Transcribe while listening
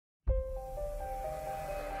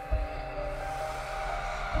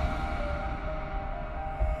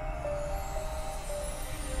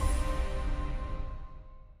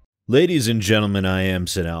Ladies and gentlemen, I am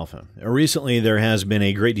SidAlpha. Recently, there has been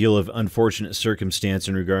a great deal of unfortunate circumstance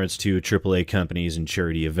in regards to AAA companies and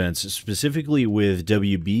charity events, specifically with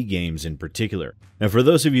WB Games in particular. Now, for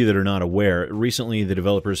those of you that are not aware, recently the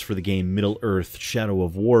developers for the game Middle-earth: Shadow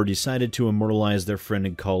of War decided to immortalize their friend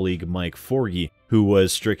and colleague Mike Forgey, who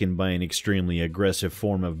was stricken by an extremely aggressive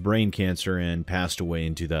form of brain cancer and passed away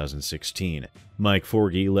in 2016. Mike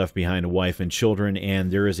Forgey left behind a wife and children,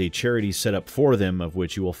 and there is a charity set up for them, of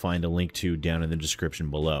which you will find a link to down in the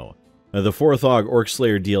description below. The Fourth Aug Orc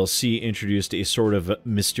Slayer DLC introduced a sort of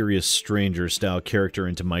mysterious stranger-style character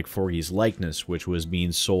into Mike Forgey's likeness, which was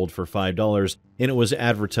being sold for $5, and it was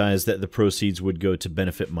advertised that the proceeds would go to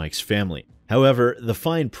benefit Mike's family. However, the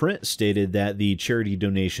fine print stated that the charity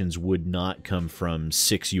donations would not come from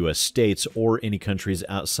 6 U.S. states or any countries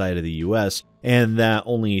outside of the U.S., and that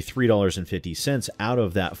only $3.50 out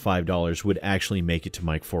of that $5 would actually make it to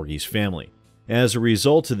Mike Forgey's family. As a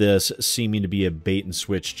result of this seeming to be a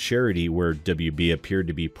bait-and-switch charity where WB appeared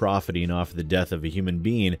to be profiting off the death of a human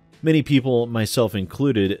being, many people, myself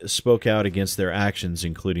included, spoke out against their actions,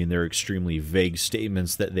 including their extremely vague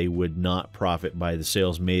statements that they would not profit by the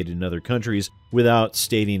sales made in other countries without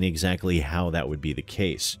stating exactly how that would be the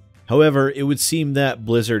case. However, it would seem that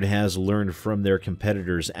Blizzard has learned from their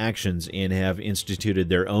competitors' actions and have instituted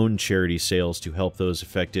their own charity sales to help those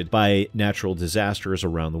affected by natural disasters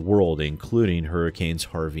around the world, including Hurricanes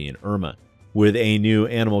Harvey and Irma. With a new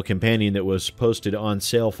animal companion that was posted on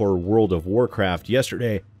sale for World of Warcraft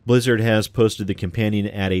yesterday, Blizzard has posted the companion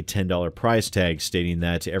at a $10 price tag, stating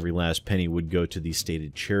that every last penny would go to the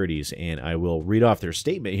stated charities, and I will read off their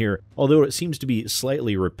statement here, although it seems to be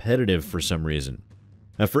slightly repetitive for some reason.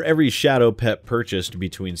 For every shadow pet purchased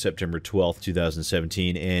between September 12,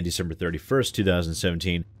 2017 and December 31,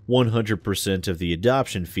 2017, 100% of the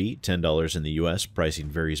adoption fee, $10 in the US, pricing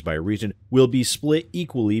varies by region, will be split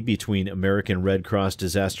equally between American Red Cross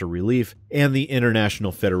Disaster Relief and the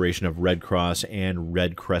International Federation of Red Cross and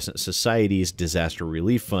Red Crescent Society's Disaster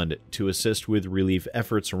Relief Fund to assist with relief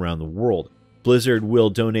efforts around the world. Blizzard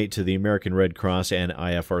will donate to the American Red Cross and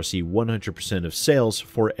IFRC 100% of sales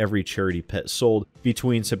for every charity pet sold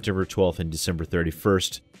between September 12th and December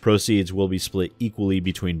 31st. Proceeds will be split equally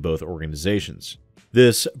between both organizations.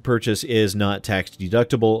 This purchase is not tax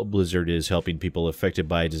deductible. Blizzard is helping people affected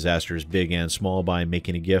by disasters big and small by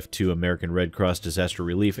making a gift to American Red Cross Disaster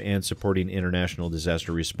Relief and supporting international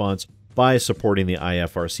disaster response by supporting the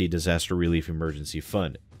IFRC Disaster Relief Emergency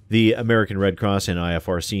Fund. The American Red Cross and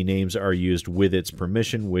IFRC names are used with its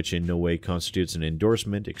permission, which in no way constitutes an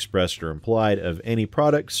endorsement, expressed or implied, of any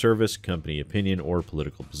product, service, company opinion, or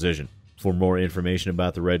political position. For more information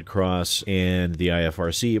about the Red Cross and the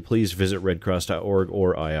IFRC, please visit redcross.org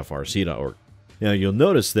or ifrc.org. Now, you'll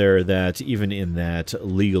notice there that even in that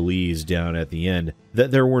legalese down at the end,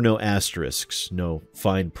 that there were no asterisks, no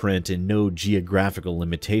fine print, and no geographical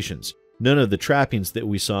limitations. None of the trappings that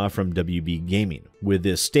we saw from WB Gaming. With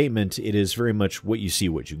this statement, it is very much what you see,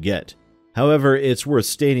 what you get. However, it's worth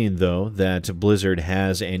stating, though, that Blizzard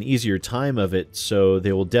has an easier time of it, so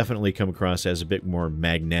they will definitely come across as a bit more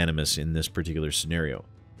magnanimous in this particular scenario.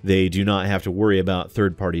 They do not have to worry about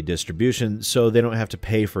third-party distribution, so they don't have to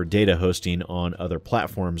pay for data hosting on other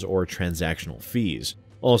platforms or transactional fees.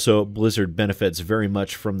 Also, Blizzard benefits very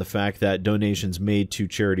much from the fact that donations made to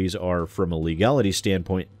charities are, from a legality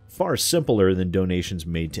standpoint, far simpler than donations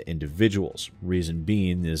made to individuals. Reason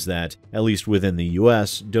being is that, at least within the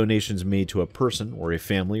US, donations made to a person or a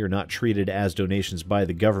family are not treated as donations by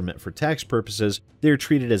the government for tax purposes. They are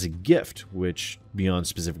treated as a gift, which, beyond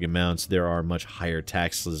specific amounts, there are much higher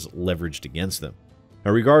taxes leveraged against them.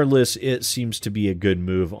 Now, regardless, it seems to be a good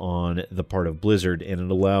move on the part of Blizzard, and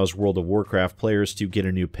it allows World of Warcraft players to get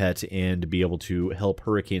a new pet and to be able to help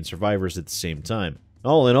hurricane survivors at the same time.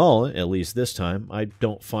 All in all, at least this time, I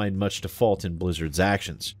don't find much to fault in Blizzard's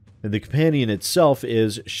actions. And the companion itself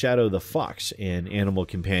is Shadow the Fox, an animal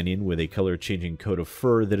companion with a color-changing coat of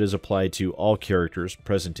fur that is applied to all characters,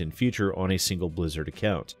 present and future, on a single Blizzard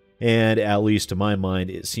account. And at least to my mind,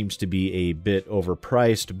 it seems to be a bit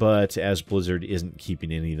overpriced, but as Blizzard isn't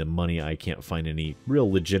keeping any of the money, I can't find any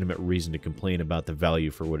real legitimate reason to complain about the value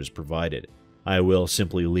for what is provided. I will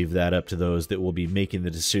simply leave that up to those that will be making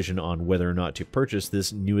the decision on whether or not to purchase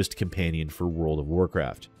this newest companion for World of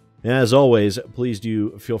Warcraft. As always, please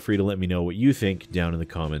do feel free to let me know what you think down in the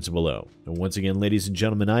comments below. And once again, ladies and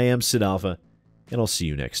gentlemen, I am SidAlpha, and I'll see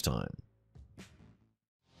you next time.